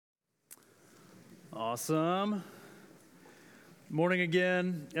Awesome. Morning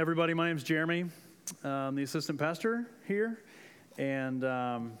again, everybody. My name's Jeremy. I'm the assistant pastor here, and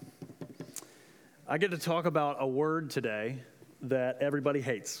I get to talk about a word today that everybody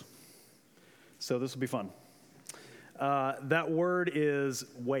hates. So this will be fun. That word is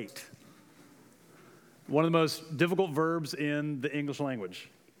wait. One of the most difficult verbs in the English language.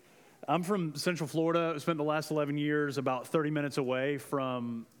 I'm from Central Florida. I spent the last 11 years about 30 minutes away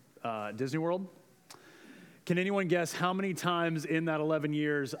from Disney World. Can anyone guess how many times in that 11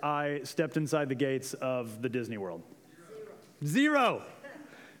 years I stepped inside the gates of the Disney World? Zero.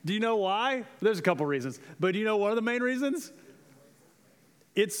 Do you know why? There's a couple reasons. But do you know one of the main reasons?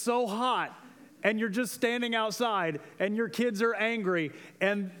 It's so hot, and you're just standing outside, and your kids are angry,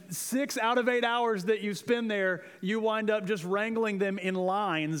 and 6 out of 8 hours that you spend there, you wind up just wrangling them in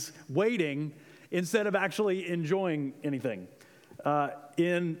lines, waiting, instead of actually enjoying anything.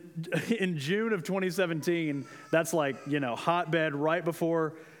 In June of 2017, that's like, hotbed right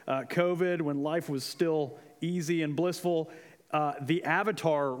before COVID, when life was still easy and blissful. The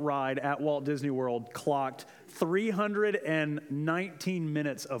Avatar ride at Walt Disney World clocked 319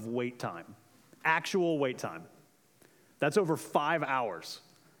 minutes of wait time, actual wait time. That's over 5 hours.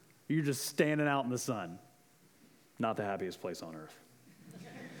 You're just standing out in the sun. Not the happiest place on earth.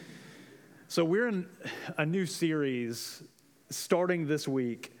 So we're in a new series starting this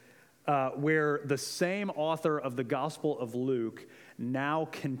week, where the same author of the Gospel of Luke now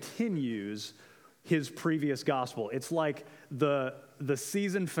continues his previous gospel. It's like the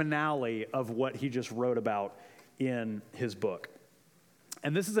season finale of what he just wrote about in his book.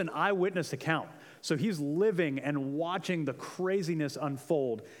 And this is an eyewitness account. So he's living and watching the craziness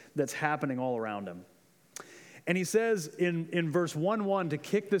unfold that's happening all around him. And he says in verse 1:1, to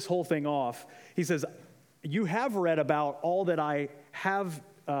kick this whole thing off, he says, "You have read about all that I have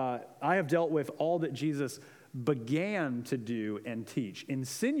dealt with, all that Jesus began to do and teach,"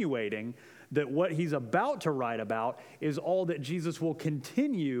 insinuating that what he's about to write about is all that Jesus will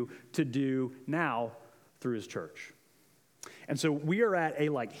continue to do now through his church. And so we are at a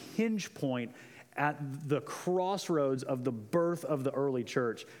hinge point at the crossroads of the birth of the early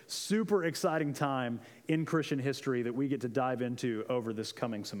church. Super exciting time in Christian history that we get to dive into over this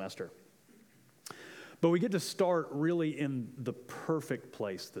coming semester. But we get to start really in the perfect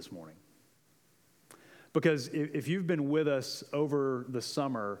place this morning. Because if you've been with us over the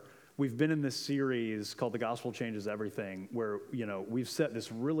summer, we've been in this series called The Gospel Changes Everything, where, we've set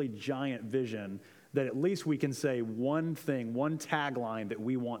this really giant vision that at least we can say one thing, one tagline that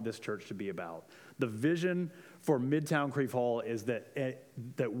we want this church to be about. The vision for Midtown Crieve Hall is that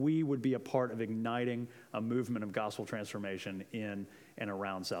we would be a part of igniting a movement of gospel transformation in and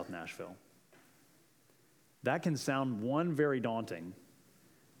around South Nashville. That can sound, one, very daunting,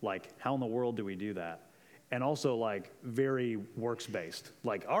 like, how in the world do we do that? And also, very works-based.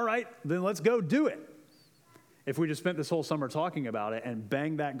 All right, then let's go do it. If we just spent this whole summer talking about it and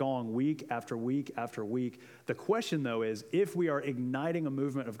bang that gong week after week after week, the question, though, is if we are igniting a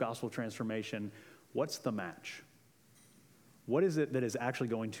movement of gospel transformation, what's the match? What is it that is actually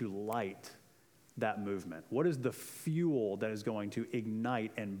going to light that movement? What is the fuel that is going to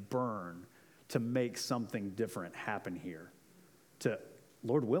ignite and burn to make something different happen here, to,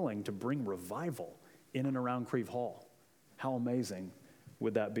 Lord willing, to bring revival in and around Crieve Hall? How amazing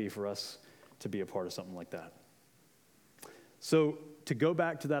would that be for us to be a part of something like that? So to go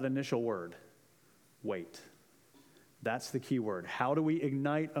back to that initial word, wait. That's the key word. How do we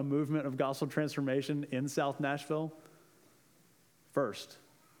ignite a movement of gospel transformation in South Nashville? First,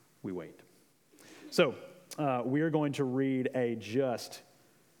 we wait. So we are going to read a just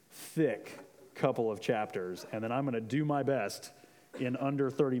thick couple of chapters, and then I'm going to do my best in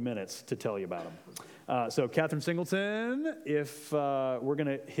under 30 minutes to tell you about them. So Catherine Singleton, if we're going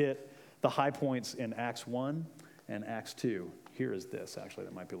to hit the high points in Acts 1 and Acts 2, here is this, actually,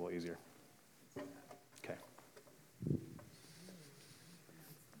 that might be a little easier. Okay.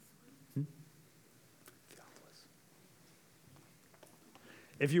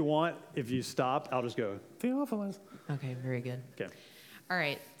 Theophilus. If you stop, I'll just go, Theophilus. Okay, very good. Okay. All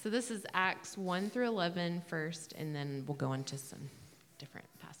right, so this is Acts 1 through 11 first, and then we'll go into some different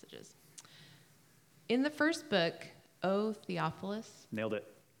passages. In the first book, O Theophilus. Nailed it.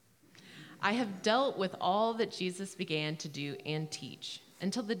 I have dealt with all that Jesus began to do and teach,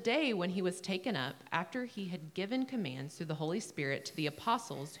 until the day when he was taken up, after he had given commands through the Holy Spirit to the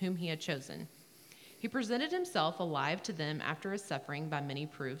apostles whom he had chosen. He presented himself alive to them after his suffering by many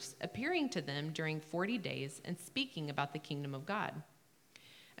proofs, appearing to them during 40 days and speaking about the kingdom of God.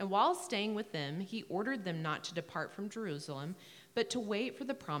 And while staying with them, he ordered them not to depart from Jerusalem, but to wait for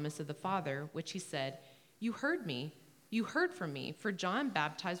the promise of the Father, which he said, You heard from me, for John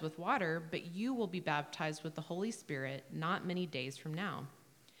baptized with water, but you will be baptized with the Holy Spirit not many days from now.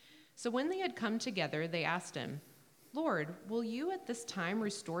 So when they had come together, they asked him, Lord, will you at this time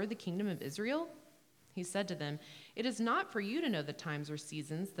restore the kingdom of Israel? He said to them, It is not for you to know the times or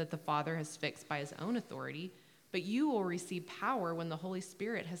seasons that the Father has fixed by his own authority, but you will receive power when the Holy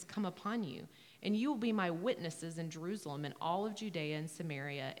Spirit has come upon you, and you will be my witnesses in Jerusalem and all of Judea and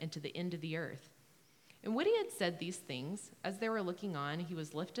Samaria and to the end of the earth. And when he had said these things, as they were looking on, he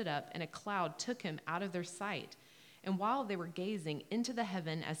was lifted up, and a cloud took him out of their sight. And while they were gazing into the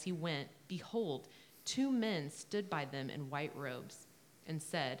heaven as he went, behold, 2 men stood by them in white robes and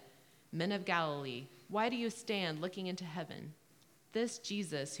said, Men of Galilee, why do you stand looking into heaven? This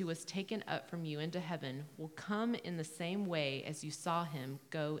Jesus who was taken up from you into heaven will come in the same way as you saw him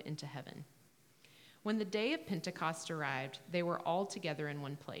go into heaven. When the day of Pentecost arrived, they were all together in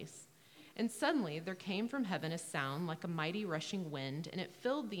one place. And suddenly there came from heaven a sound like a mighty rushing wind, and it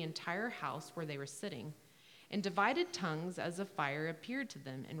filled the entire house where they were sitting. And divided tongues as of fire appeared to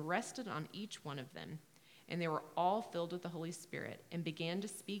them and rested on each one of them. And they were all filled with the Holy Spirit and began to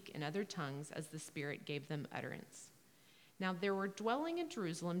speak in other tongues as the Spirit gave them utterance. Now there were dwelling in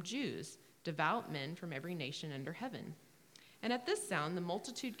Jerusalem Jews, devout men from every nation under heaven. And at this sound the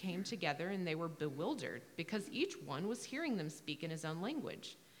multitude came together, and they were bewildered, because each one was hearing them speak in his own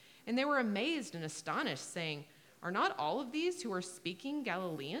language. And they were amazed and astonished, saying, Are not all of these who are speaking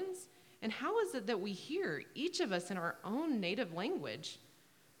Galileans? And how is it that we hear, each of us in our own native language?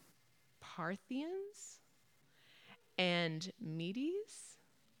 Parthians and Medes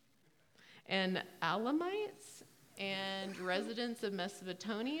and Elamites and residents of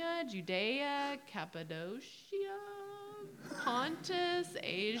Mesopotamia, Judea, Cappadocia, Pontus,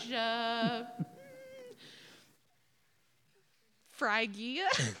 Asia, Phrygia,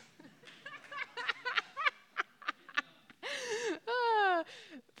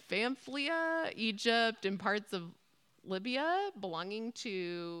 Pamphylia, Egypt, and parts of Libya belonging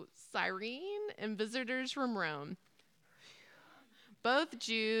to Cyrene, and visitors from Rome, both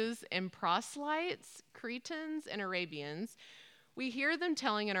Jews and proselytes, Cretans and Arabians. We hear them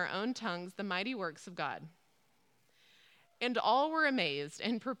telling in our own tongues the mighty works of God. And all were amazed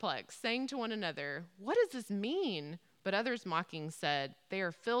and perplexed, saying to one another, What does this mean? But others mocking said, They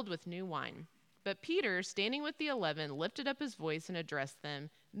are filled with new wine. But Peter, standing with the 11, lifted up his voice and addressed them,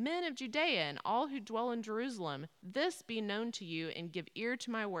 Men of Judea and all who dwell in Jerusalem, this be known to you, and give ear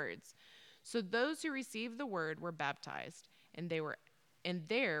to my words. So those who received the word were baptized, and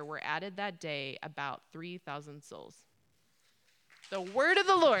there were added that day about 3,000 souls. The word of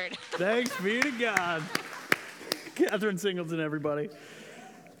the Lord. Thanks be to God. Catherine Singleton, everybody.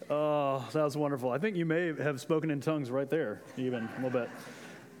 Oh, that was wonderful. I think you may have spoken in tongues right there, even a little bit.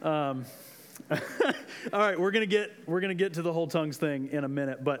 All right, we're gonna get to the whole tongues thing in a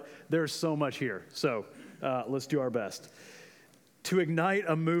minute, but there's so much here. So let's do our best to ignite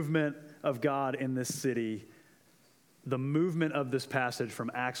a movement of God in this city. The movement of this passage from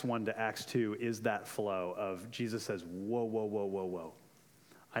Acts 1 to Acts 2 is that flow of Jesus says, whoa, whoa, whoa, whoa, whoa.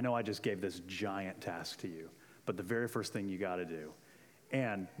 I know I just gave this giant task to you, but the very first thing you got to do,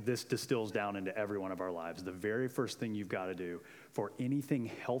 and this distills down into every one of our lives, the very first thing you've got to do for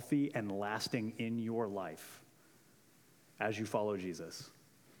anything healthy and lasting in your life as you follow Jesus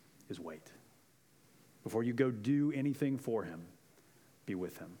is wait. Before you go do anything for him, be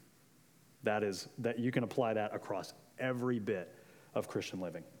with him. That you can apply that across every bit of Christian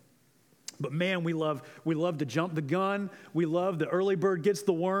living. But man, we love to jump the gun. We love the early bird gets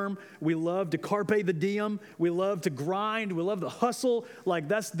the worm. We love to carpe the diem. We love to grind. We love to hustle. Like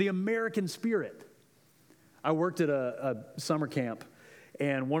that's the American spirit. I worked at a summer camp,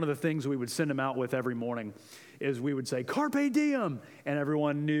 and one of the things we would send them out with every morning is we would say, Carpe diem. And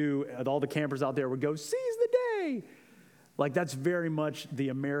everyone knew, all the campers out there would go, seize the day. Like that's very much the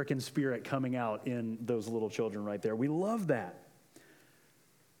American spirit coming out in those little children right there. We love that.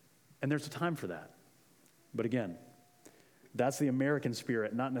 And there's a time for that. But again, that's the American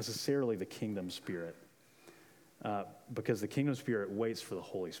spirit, not necessarily the kingdom spirit. Because the kingdom spirit waits for the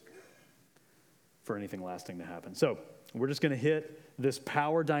Holy Spirit for anything lasting to happen. So we're just going to hit this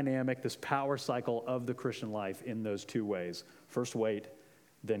power dynamic, this power cycle of the Christian life in those two ways. First wait,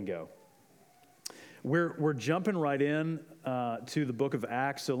 then go. We're jumping right in to the book of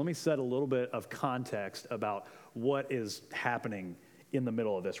Acts. So let me set a little bit of context about what is happening in the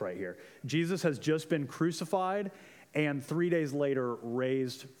middle of this right here. Jesus has just been crucified and 3 days later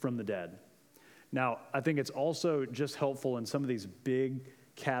raised from the dead. Now, I think it's also just helpful in some of these big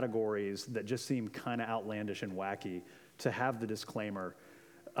categories that just seem kind of outlandish and wacky to have the disclaimer,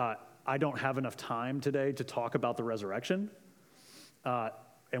 I don't have enough time today to talk about the resurrection,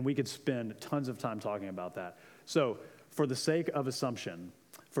 and we could spend tons of time talking about that. So for the sake of assumption,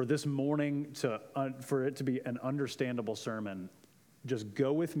 for this morning for it to be an understandable sermon, just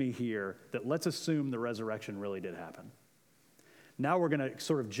go with me here that let's assume the resurrection really did happen. Now we're going to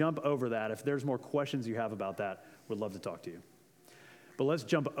sort of jump over that. If there's more questions you have about that, we'd love to talk to you. But let's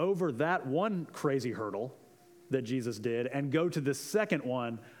jump over that one crazy hurdle that Jesus did and go to the second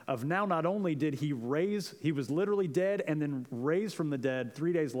one of now not only did he was literally dead and then raised from the dead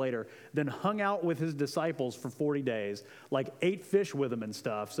 3 days later, then hung out with his disciples for 40 days, like ate fish with them and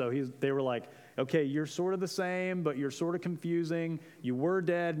stuff. So they were like, okay, you're sort of the same, but you're sort of confusing. You were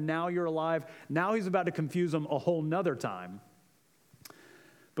dead, now you're alive. Now he's about to confuse them a whole nother time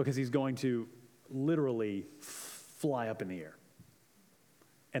because he's going to literally fly up in the air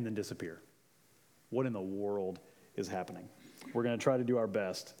and then disappear. What in the world is happening? We're going to try to do our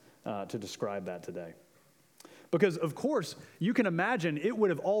best to describe that today. Because, of course, you can imagine it would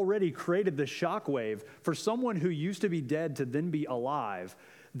have already created the shockwave for someone who used to be dead to then be alive.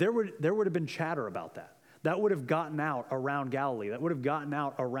 There would have been chatter about that. That would have gotten out around Galilee. That would have gotten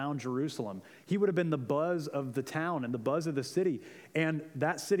out around Jerusalem. He would have been the buzz of the town and the buzz of the city. And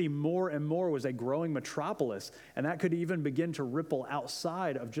that city more and more was a growing metropolis. And that could even begin to ripple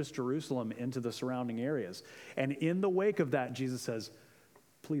outside of just Jerusalem into the surrounding areas. And in the wake of that, Jesus says,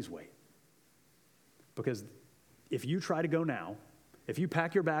 please wait. Because if you try to go now, if you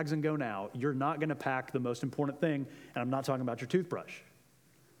pack your bags and go now, you're not going to pack the most important thing. And I'm not talking about your toothbrush.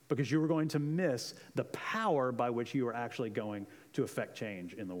 Because you are going to miss the power by which you are actually going to affect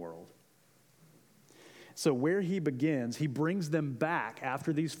change in the world. So where he begins, he brings them back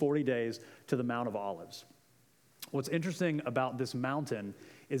after these 40 days to the Mount of Olives. What's interesting about this mountain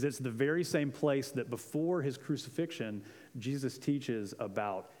is it's the very same place that before his crucifixion, Jesus teaches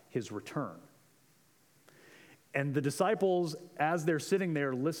about his return. And the disciples, as they're sitting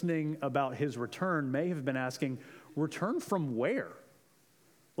there listening about his return, may have been asking, return from where?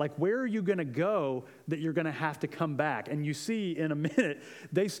 Like, where are you going to go that you're going to have to come back? And you see in a minute,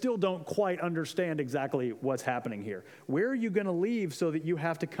 they still don't quite understand exactly what's happening here. Where are you going to leave so that you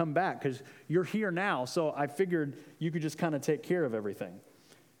have to come back? Because you're here now, so I figured you could just kind of take care of everything.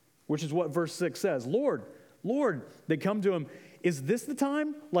 Which is what verse 6 says. Lord, Lord, they come to him. Is this the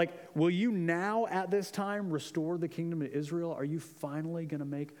time? Like, will you now at this time restore the kingdom to Israel? Are you finally going to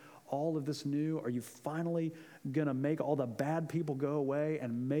make all of this new? Are you finally going to make all the bad people go away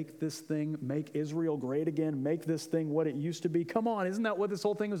and make Israel great again, make this thing what it used to be? Come on, isn't that what this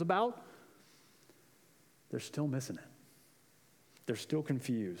whole thing was about? They're still missing it. They're still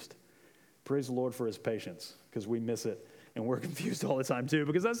confused. Praise the Lord for his patience, because we miss it and we're confused all the time too,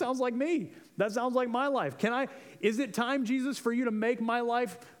 because that sounds like me. That sounds like my life. Is it time, Jesus, for you to make my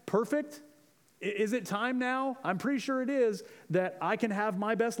life perfect? Is it time now? I'm pretty sure it is, that I can have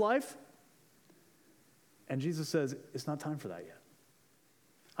my best life. And Jesus says, it's not time for that yet.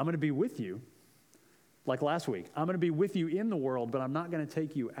 I'm going to be with you, like last week. I'm going to be with you in the world, but I'm not going to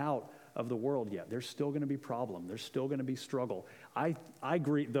take you out of the world yet. There's still going to be problem. There's still going to be struggle. I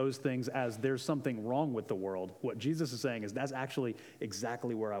greet those things as there's something wrong with the world. What Jesus is saying is that's actually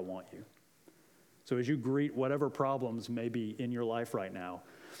exactly where I want you. So as you greet whatever problems may be in your life right now,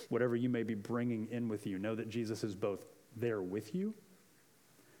 whatever you may be bringing in with you, know that Jesus is both there with you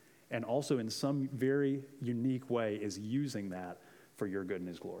and also in some very unique way is using that for your good and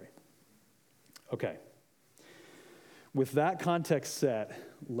his glory. Okay. With that context set,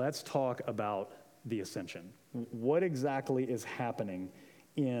 let's talk about the ascension. What exactly is happening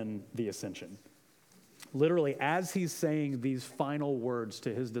in the ascension? Literally, as he's saying these final words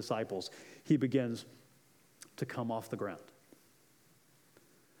to his disciples, he begins to come off the ground.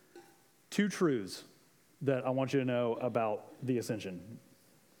 Two truths that I want you to know about the ascension.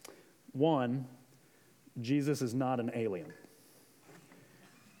 One, Jesus is not an alien.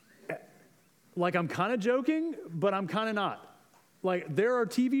 Like, I'm kind of joking, but I'm kind of not. Like, there are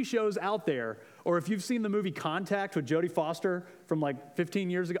TV shows out there, or if you've seen the movie Contact with Jodie Foster from like 15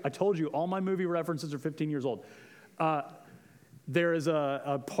 years ago, I told you all my movie references are 15 years old. There is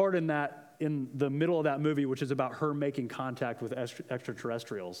a part in the middle of that movie, which is about her making contact with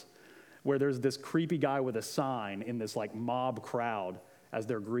extraterrestrials, where there's this creepy guy with a sign in this like mob crowd as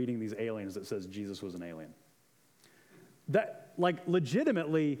they're greeting these aliens that says Jesus was an alien. That, like,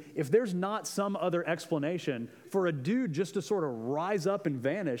 legitimately, if there's not some other explanation for a dude just to sort of rise up and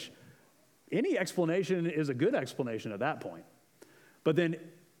vanish, any explanation is a good explanation at that point. But then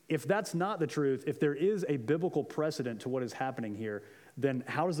if that's not the truth, if there is a biblical precedent to what is happening here, then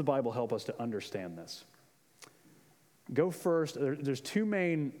how does the Bible help us to understand this? Go first. There's two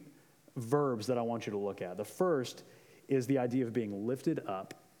main verbs that I want you to look at. The first is the idea of being lifted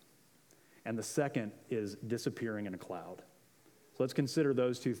up, and the second is disappearing in a cloud. So let's consider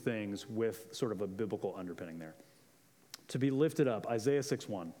those two things with sort of a biblical underpinning there. To be lifted up, Isaiah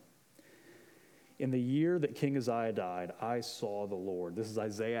 6:1. In the year that King Uzziah died, I saw the Lord. This is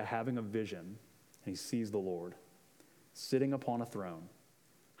Isaiah having a vision, and he sees the Lord sitting upon a throne,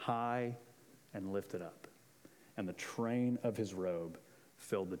 high and lifted up, and the train of his robe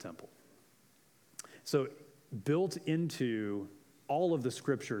filled the temple. So built into all of the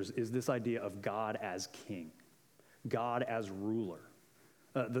scriptures is this idea of God as king, God as ruler.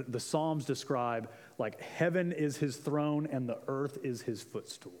 The Psalms describe like heaven is his throne and the earth is his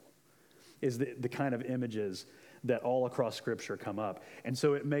footstool, is the kind of images that all across Scripture come up. And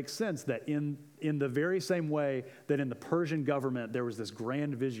so it makes sense that in the very same way that in the Persian government there was this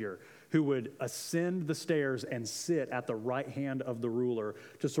grand vizier who would ascend the stairs and sit at the right hand of the ruler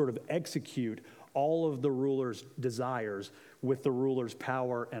to sort of execute all of the ruler's desires with the ruler's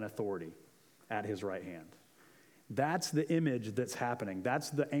power and authority at his right hand. That's the image that's happening. That's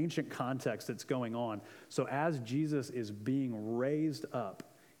the ancient context that's going on. So as Jesus is being raised up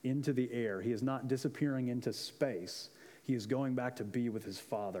into the air, he is not disappearing into space. He is going back to be with his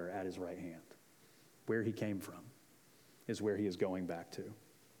Father at his right hand. Where he came from is where he is going back to.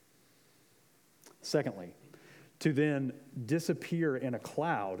 Secondly, to then disappear in a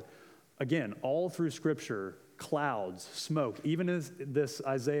cloud. Again, all through Scripture, clouds, smoke. Even as this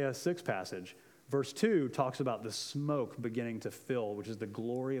Isaiah 6 passage, verse 2 talks about the smoke beginning to fill, which is the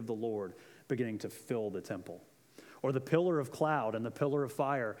glory of the Lord beginning to fill the temple. Or the pillar of cloud and the pillar of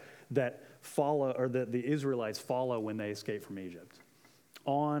fire that follow, or that the Israelites follow when they escape from Egypt.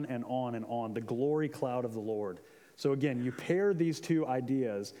 On and on and on, the glory cloud of the Lord. So again, you pair these two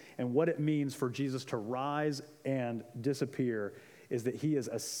ideas, and what it means for Jesus to rise and disappear is that he is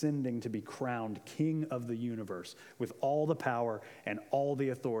ascending to be crowned King of the universe with all the power and all the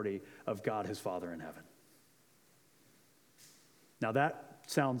authority of God his Father in heaven. Now that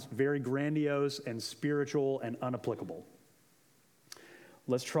sounds very grandiose and spiritual and unapplicable.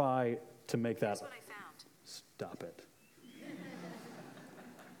 Let's try to make that. Here's what I found. Stop it.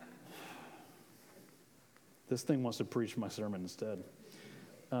 This thing wants to preach my sermon instead.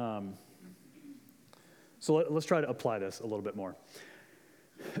 So let's try to apply this a little bit more.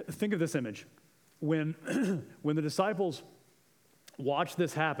 Think of this image. When the disciples watched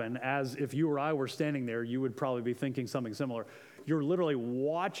this happen, as if you or I were standing there, you would probably be thinking something similar. You're literally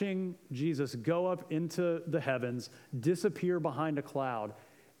watching Jesus go up into the heavens, disappear behind a cloud,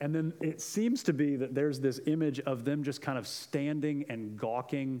 and then it seems to be that there's this image of them just kind of standing and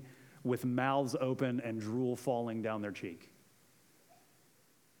gawking with mouths open and drool falling down their cheek.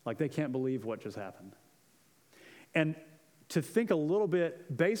 Like they can't believe what just happened. And to think a little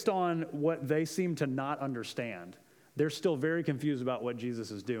bit, based on what they seem to not understand, they're still very confused about what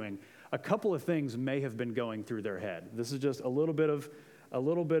Jesus is doing. A couple of things may have been going through their head. This is just a little bit of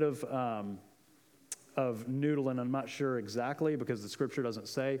noodling. I'm not sure exactly because the Scripture doesn't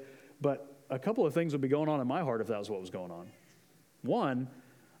say, but a couple of things would be going on in my heart if that was what was going on. One,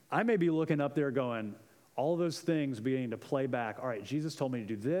 I may be looking up there going, all those things beginning to play back. All right, Jesus told me to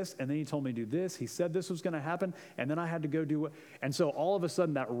do this, and then he told me to do this. He said this was going to happen, and then I had to go do it. And so all of a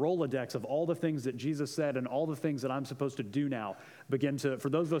sudden, that Rolodex of all the things that Jesus said and all the things that I'm supposed to do now begin to, for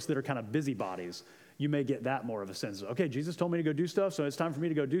those of us that are kind of busybodies, you may get that more of a sense of, okay, Jesus told me to go do stuff, so it's time for me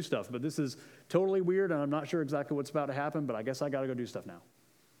to go do stuff. But this is totally weird, and I'm not sure exactly what's about to happen, but I guess I got to go do stuff now.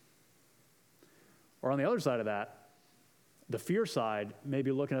 Or on the other side of that, the fear side may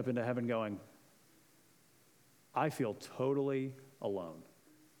be looking up into heaven going, I feel totally alone.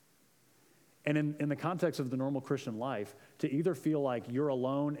 And in the context of the normal Christian life, to either feel like you're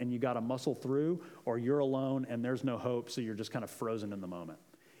alone and you got to muscle through, or you're alone and there's no hope, so you're just kind of frozen in the moment.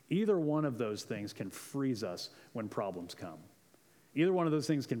 Either one of those things can freeze us when problems come. Either one of those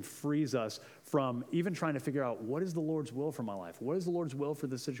things can freeze us from even trying to figure out what is the Lord's will for my life? What is the Lord's will for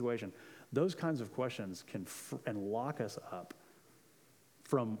this situation? Those kinds of questions can and lock us up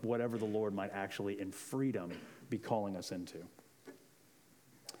from whatever the Lord might actually in freedom be calling us into.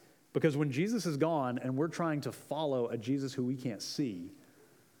 Because when Jesus is gone and we're trying to follow a Jesus who we can't see,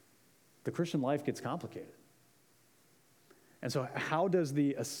 the Christian life gets complicated. And so how does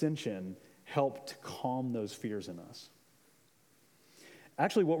the ascension help to calm those fears in us?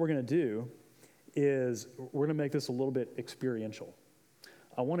 Actually, what we're going to do is we're going to make this a little bit experiential.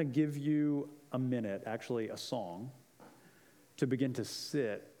 I want to give you a minute, actually a song, to begin to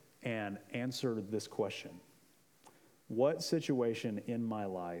sit and answer this question. What situation in my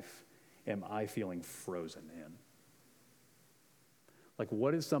life am I feeling frozen in? Like,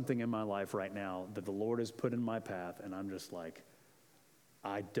 what is something in my life right now that the Lord has put in my path, and I'm just like,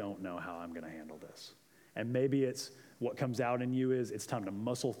 I don't know how I'm going to handle this. And maybe it's what comes out in you is it's time to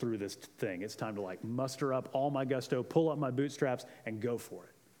muscle through this thing. It's time to like muster up all my gusto, pull up my bootstraps, and go for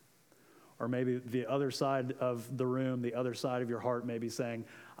it. Or maybe the other side of the room, the other side of your heart may be saying,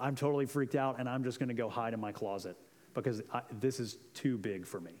 I'm totally freaked out, and I'm just going to go hide in my closet because this is too big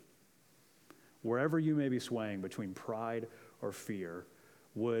for me. Wherever you may be swaying between pride or fear,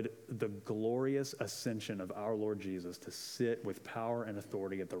 would the glorious ascension of our Lord Jesus to sit with power and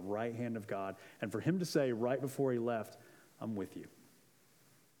authority at the right hand of God, and for him to say right before he left, I'm with you.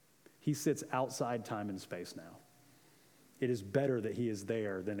 He sits outside time and space now. It is better that he is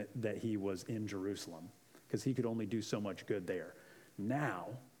there than that he was in Jerusalem, because he could only do so much good there. Now,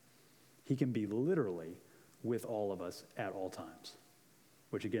 he can be literally with all of us at all times,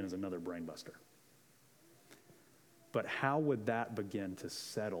 which again is another brain buster. But how would that begin to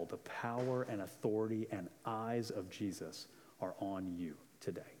settle? The power and authority and eyes of Jesus are on you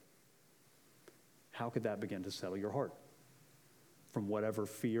today. How could that begin to settle your heart from whatever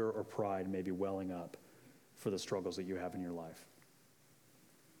fear or pride may be welling up for the struggles that you have in your life?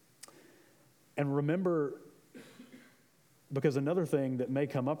 And remember, because another thing that may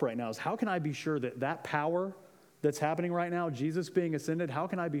come up right now is, how can I be sure that that power that's happening right now, Jesus being ascended, how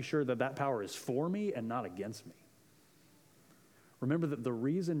can I be sure that that power is for me and not against me? Remember that the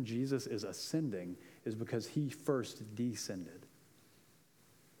reason Jesus is ascending is because he first descended.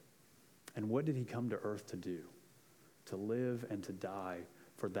 And what did he come to earth to do? To live and to die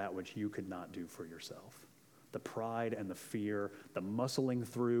for that which you could not do for yourself. The pride and the fear, the muscling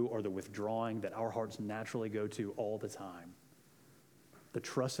through or the withdrawing that our hearts naturally go to all the time. The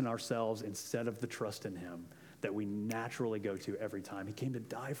trust in ourselves instead of the trust in him that we naturally go to every time. He came to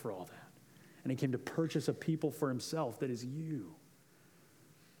die for all that. And he came to purchase a people for himself that is you.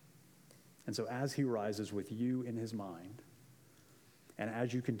 And so as he rises with you in his mind, and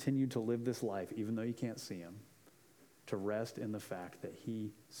as you continue to live this life, even though you can't see him, to rest in the fact that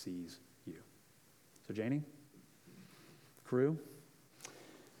he sees you. So Janie, crew,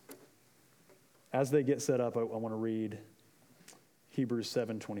 as they get set up, I want to read Hebrews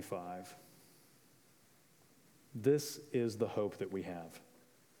 7:25. This is the hope that we have.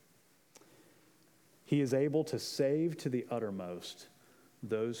 He is able to save to the uttermost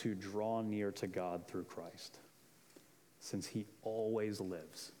those who draw near to God through Christ, since he always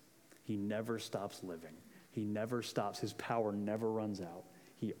lives. He never stops living. He never stops. His power never runs out.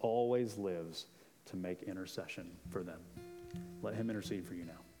 He always lives to make intercession for them. Let him intercede for you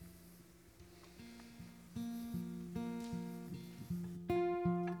now.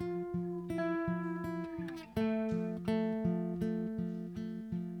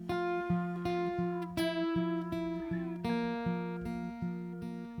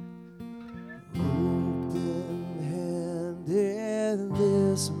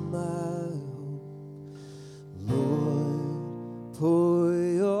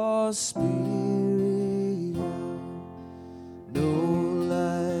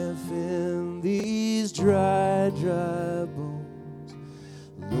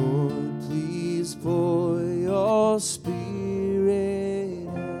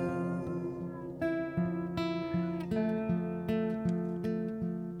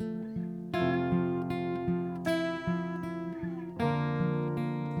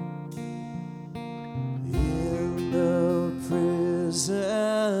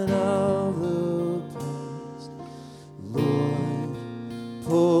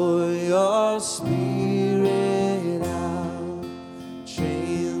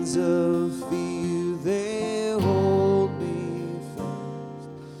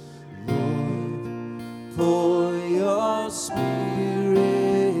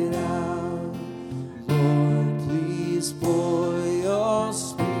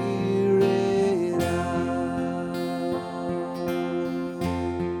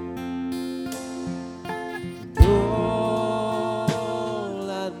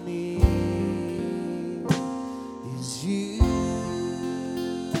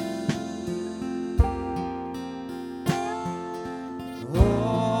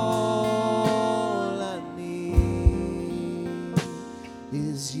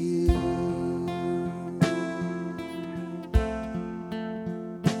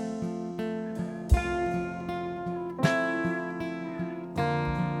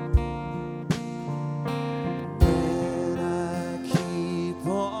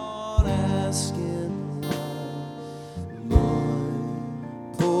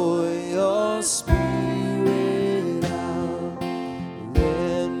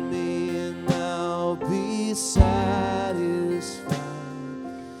 Satisfied.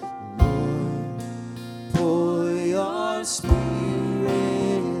 your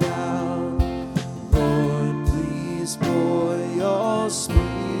spirit out. Lord, please pour your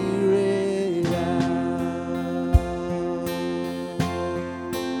spirit out.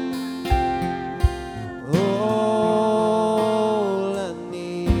 All I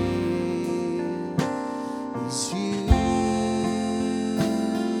need is you.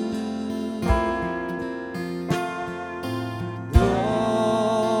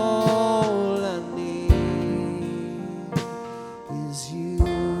 All I need is you.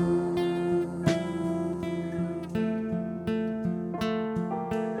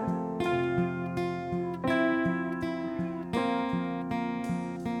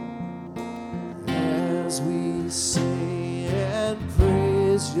 As we sing and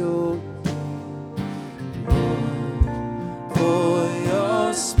praise your name, Lord, pour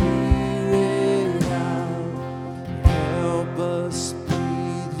your spirit out. Help us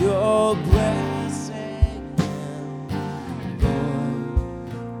breathe your blessing in.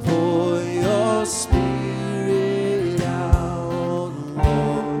 Lord, pour your spirit out.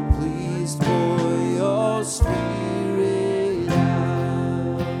 Lord, please pour your spirit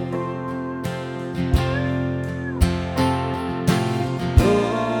out.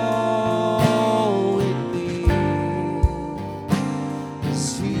 All we need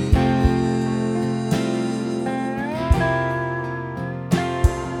is you. All we need is you.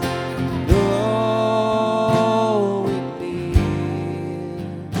 All we need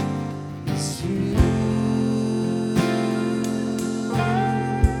is you.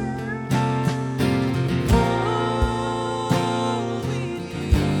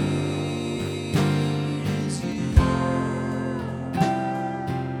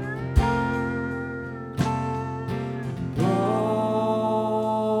 All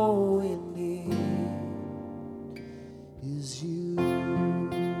we need is you.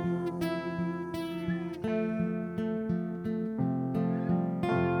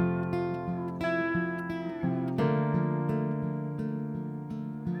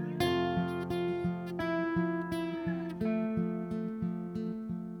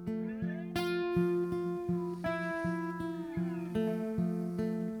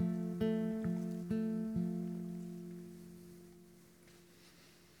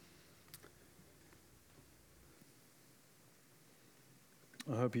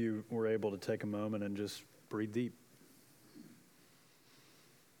 I hope you were able to take a moment and just breathe deep.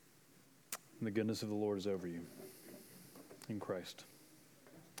 And the goodness of the Lord is over you in Christ.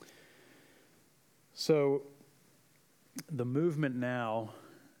 So, the movement now,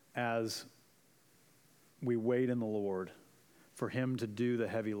 as we wait in the Lord for Him to do the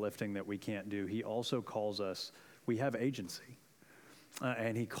heavy lifting that we can't do, He also calls us, we have agency.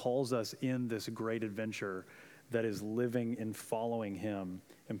 And He calls us in this great adventure that is living and following Him,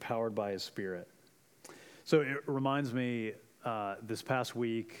 empowered by His Spirit. So it reminds me, this past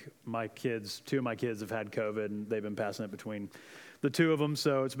week, two of my kids have had COVID, and they've been passing it between the two of them.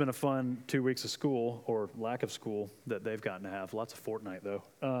 So it's been a fun 2 weeks of school, or lack of school, that they've gotten to have. Lots of Fortnite, though.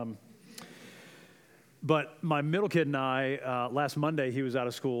 But my middle kid and I, last Monday, he was out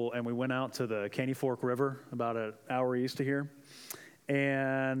of school, and we went out to the Caney Fork River, about an hour east of here.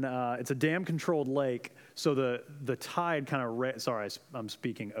 And it's a dam-controlled lake, so the tide kind of, I'm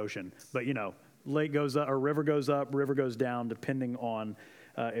speaking ocean, but lake goes up, or river goes up, river goes down, depending on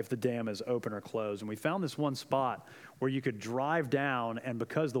if the dam is open or closed. And we found this one spot where you could drive down, and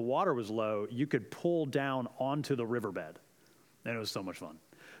because the water was low, you could pull down onto the riverbed. And it was so much fun.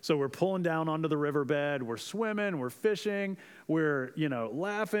 So we're pulling down onto the riverbed, we're swimming, we're fishing, we're,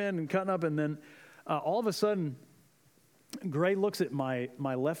 laughing and cutting up, and then all of a sudden, Gray looks at my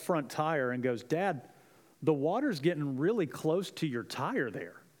left front tire and goes, "Dad, the water's getting really close to your tire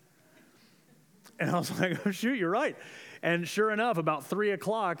there." And I was like, "Oh, shoot, you're right." And sure enough, about 3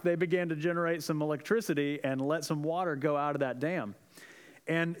 o'clock, they began to generate some electricity and let some water go out of that dam.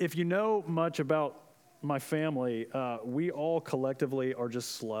 And if you know much about my family, we all collectively are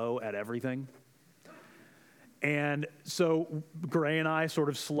just slow at everything. And so Gray and I sort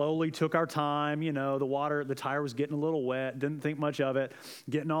of slowly took our time. The tire was getting a little wet, didn't think much of it,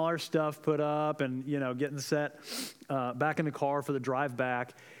 getting all our stuff put up and, getting set back in the car for the drive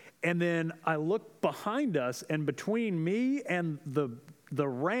back. And then I looked behind us, and between me and the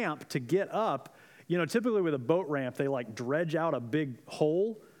ramp to get up, typically with a boat ramp, they dredge out a big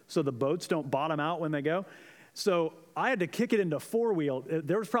hole so the boats don't bottom out when they go. So I had to kick it into four-wheel.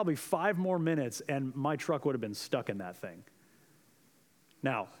 There was probably 5 more minutes, and my truck would have been stuck in that thing.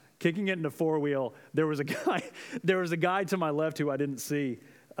 Now, kicking it into four-wheel, there was a guy to my left who I didn't see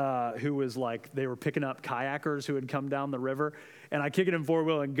who was like, they were picking up kayakers who had come down the river. And I kick it in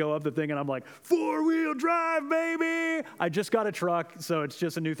four-wheel and go up the thing, and I'm like, four-wheel drive, baby! I just got a truck, so it's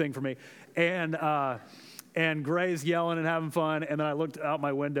just a new thing for me. And Gray's yelling and having fun, and then I looked out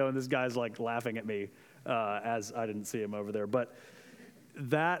my window, and this guy's like laughing at me as I didn't see him over there. But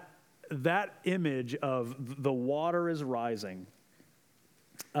that image of the water is rising,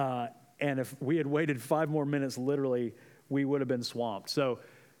 and if we had waited 5 more minutes, literally, we would have been swamped. So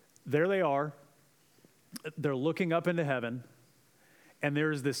there they are. They're looking up into heaven, and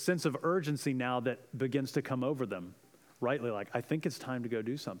there's this sense of urgency now that begins to come over them, rightly, like, I think it's time to go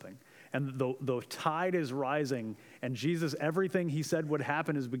do something. And the tide is rising, and Jesus, everything he said would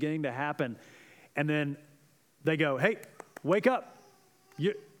happen is beginning to happen. And then they go, hey, wake up.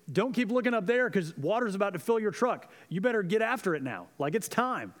 You don't keep looking up there because water's about to fill your truck. You better get after it now. Like, it's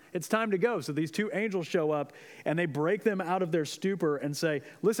time. It's time to go. So these 2 angels show up, and they break them out of their stupor and say,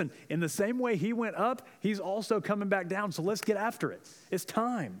 listen, in the same way he went up, he's also coming back down, so let's get after it. It's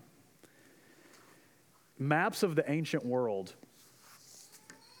time. Maps of the ancient world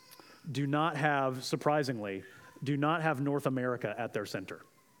do not have, surprisingly, North America at their center.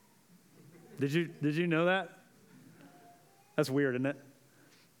 Did you know that? That's weird, isn't it?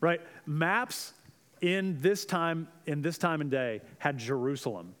 Right? Maps in this time and day had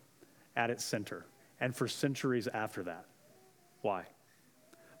Jerusalem at its center, and for centuries after that. Why?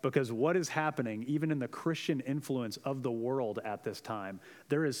 Because what is happening, even in the Christian influence of the world at this time,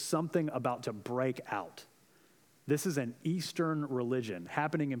 there is something about to break out. This is an Eastern religion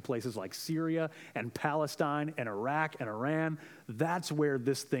happening in places like Syria and Palestine and Iraq and Iran. That's where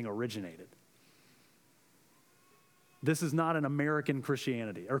this thing originated. This is not an American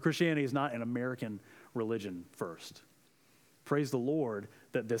Christianity, or Christianity is not an American religion first. Praise the Lord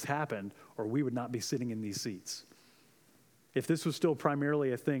that this happened, or we would not be sitting in these seats. If this was still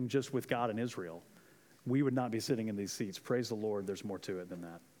primarily a thing just with God and Israel, we would not be sitting in these seats. Praise the Lord, there's more to it than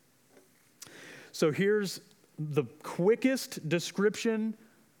that. So here's the quickest description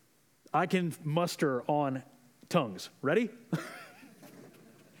I can muster on tongues. Ready?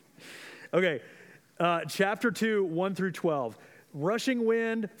 Okay. Chapter 2, 1 through 12. Rushing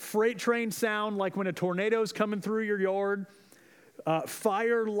wind, freight train sound like when a tornado's coming through your yard,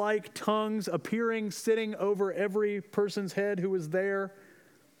 fire-like tongues appearing, sitting over every person's head who was there.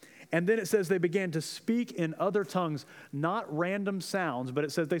 And then it says they began to speak in other tongues, not random sounds, but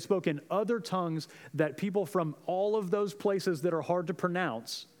it says they spoke in other tongues that people from all of those places that are hard to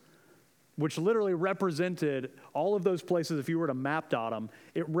pronounce, which literally represented all of those places. If you were to map dot them,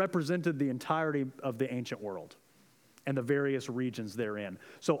 it represented the entirety of the ancient world and the various regions therein.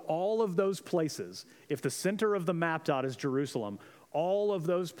 So all of those places, if the center of the map dot is Jerusalem, all of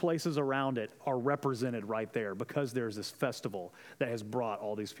those places around it are represented right there because there's this festival that has brought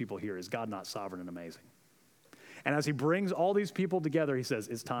all these people here. Is God not sovereign and amazing? And as he brings all these people together, he says,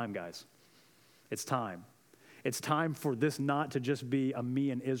 it's time, guys. It's time. It's time for this not to just be a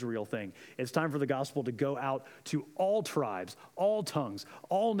me and Israel thing. It's time for the gospel to go out to all tribes, all tongues,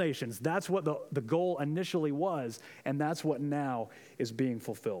 all nations. That's what the goal initially was, and that's what now is being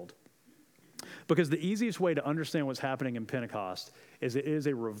fulfilled. Because the easiest way to understand what's happening in Pentecost is it is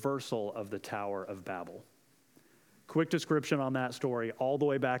a reversal of the Tower of Babel. Quick description on that story, all the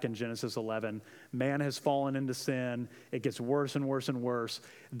way back in Genesis 11. Man has fallen into sin. It gets worse and worse and worse.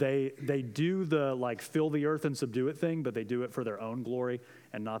 They do the fill the earth and subdue it thing, but they do it for their own glory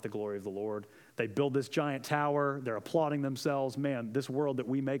and not the glory of the Lord. They build this giant tower. They're applauding themselves. Man, this world that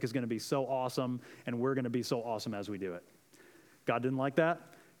we make is going to be so awesome, and we're going to be so awesome as we do it. God didn't like that.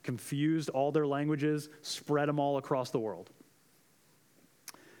 Confused all their languages, spread them all across the world.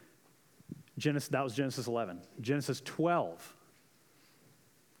 That was Genesis 11. Genesis 12,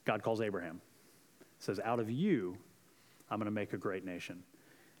 God calls Abraham. Says, out of you, I'm going to make a great nation.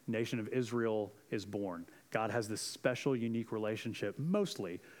 Nation of Israel is born. God has this special, unique relationship,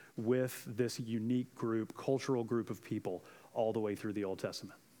 mostly with this unique group, cultural group of people, all the way through the Old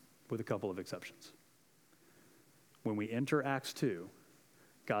Testament, with a couple of exceptions. When we enter Acts 2,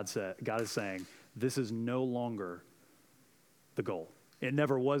 God is saying, this is no longer the goal. It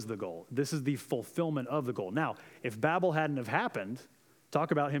never was the goal. This is the fulfillment of the goal. Now, if Babel hadn't have happened, talk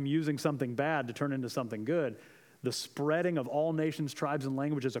about him using something bad to turn into something good, the spreading of all nations, tribes, and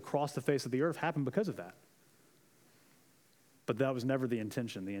languages across the face of the earth happened because of that. But that was never the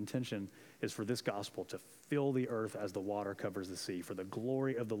intention. The intention is for this gospel to fill the earth as the water covers the sea, for the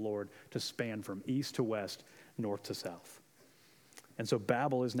glory of the Lord to span from east to west, north to south. And so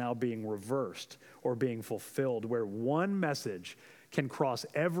Babel is now being reversed or being fulfilled, where one message can cross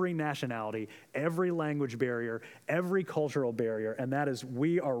every nationality, every language barrier, every cultural barrier, and that is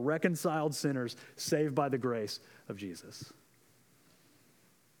we are reconciled sinners saved by the grace of Jesus.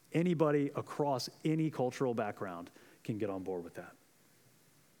 Anybody across any cultural background can get on board with that.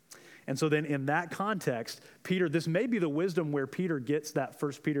 And so then in that context, Peter, this may be the wisdom where Peter gets that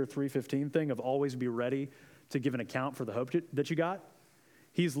 1 Peter 3:15 thing of always be ready to give an account for the hope that you got.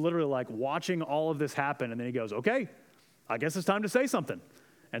 He's literally like watching all of this happen, and then he goes, okay, I guess it's time to say something.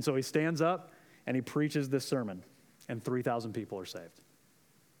 And so he stands up and he preaches this sermon, and 3,000 people are saved.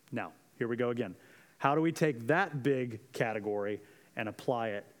 Now, here we go again. How do we take that big category and apply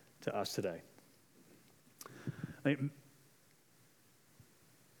it to us today? I mean,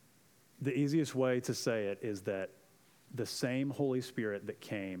 the easiest way to say it is that the same Holy Spirit that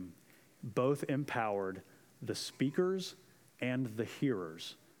came both empowered the speakers and the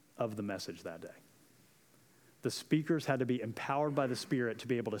hearers of the message that day. The speakers had to be empowered by the Spirit to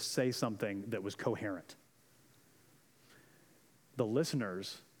be able to say something that was coherent. The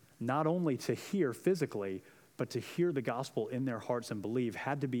listeners, not only to hear physically, but to hear the gospel in their hearts and believe,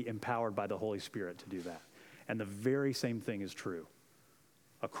 had to be empowered by the Holy Spirit to do that. And the very same thing is true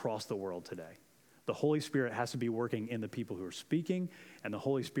across the world today. The Holy Spirit has to be working in the people who are speaking, and the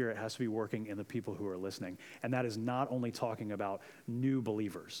Holy Spirit has to be working in the people who are listening. And that is not only talking about new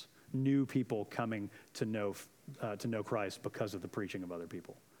believers, new people coming to know Christ because of the preaching of other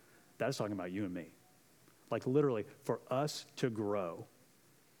people. That is talking about you and me. Like literally, for us to grow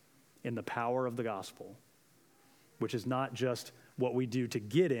in the power of the gospel, which is not just what we do to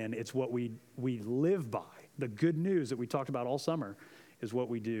get in, it's what we live by. The good news that we talked about all summer is what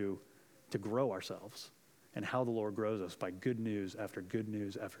we do to grow ourselves, and how the Lord grows us by good news after good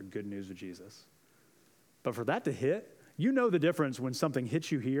news after good news of Jesus. But for that to hit, you know the difference when something hits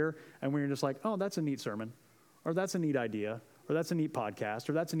you here and when you're just like, oh, that's a neat sermon, or that's a neat idea, or that's a neat podcast,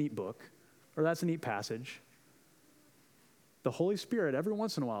 or that's a neat book, or that's a neat passage. The Holy Spirit, every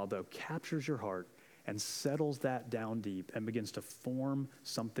once in a while, though, captures your heart and settles that down deep and begins to form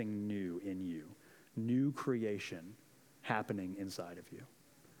something new in you, new creation happening inside of you.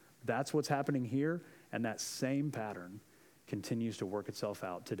 That's what's happening here, and that same pattern continues to work itself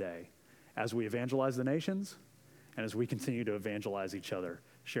out today as we evangelize the nations and as we continue to evangelize each other,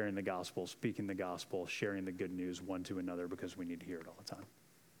 sharing the gospel, speaking the gospel, sharing the good news one to another because we need to hear it all the time.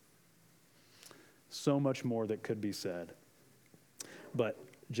 So much more that could be said. But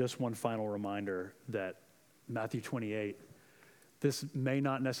just one final reminder that Matthew 28, this may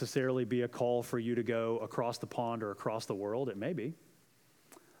not necessarily be a call for you to go across the pond or across the world. It may be.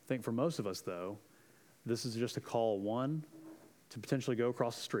 I think for most of us, though, this is just a call, one, to potentially go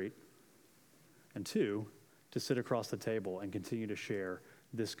across the street, and two, to sit across the table and continue to share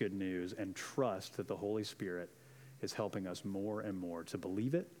this good news and trust that the Holy Spirit is helping us more and more to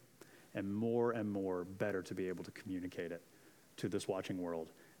believe it and more better to be able to communicate it to this watching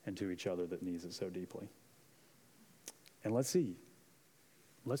world and to each other that needs it so deeply. And let's see.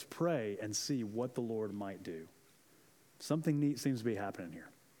 Let's pray and see what the Lord might do. Something neat seems to be happening here.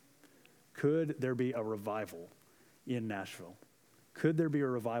 Could there be a revival in Nashville? Could there be a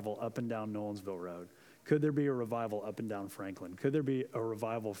revival up and down Nolensville Road? Could there be a revival up and down Franklin? Could there be a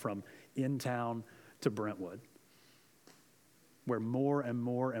revival from in town to Brentwood, where more and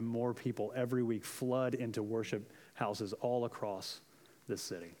more people every week flood into worship houses all across this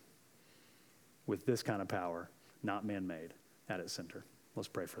city with this kind of power, not man-made, at its center? Let's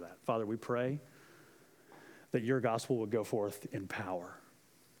pray for that. Father, we pray that your gospel would go forth in power,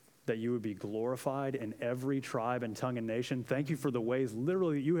 that you would be glorified in every tribe and tongue and nation. Thank you for the ways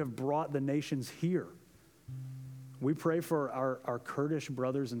literally you have brought the nations here. We pray for our Kurdish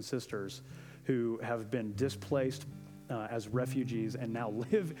brothers and sisters who have been displaced as refugees and now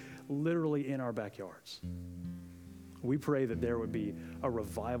live literally in our backyards. We pray that there would be a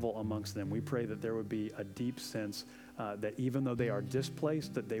revival amongst them. We pray that there would be a deep sense that even though they are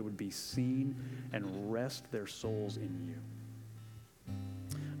displaced, that they would be seen and rest their souls in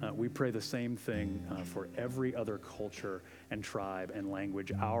you. We pray the same thing for every other culture and tribe and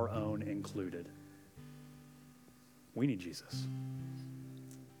language, our own included. We need Jesus.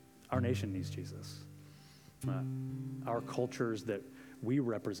 Our nation needs Jesus. Our cultures that we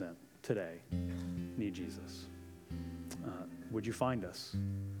represent today need Jesus. Would you find us?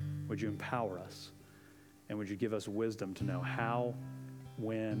 Would you empower us? And would you give us wisdom to know how,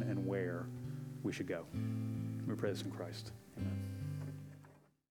 when, and where we should go? We pray this in Christ. Amen.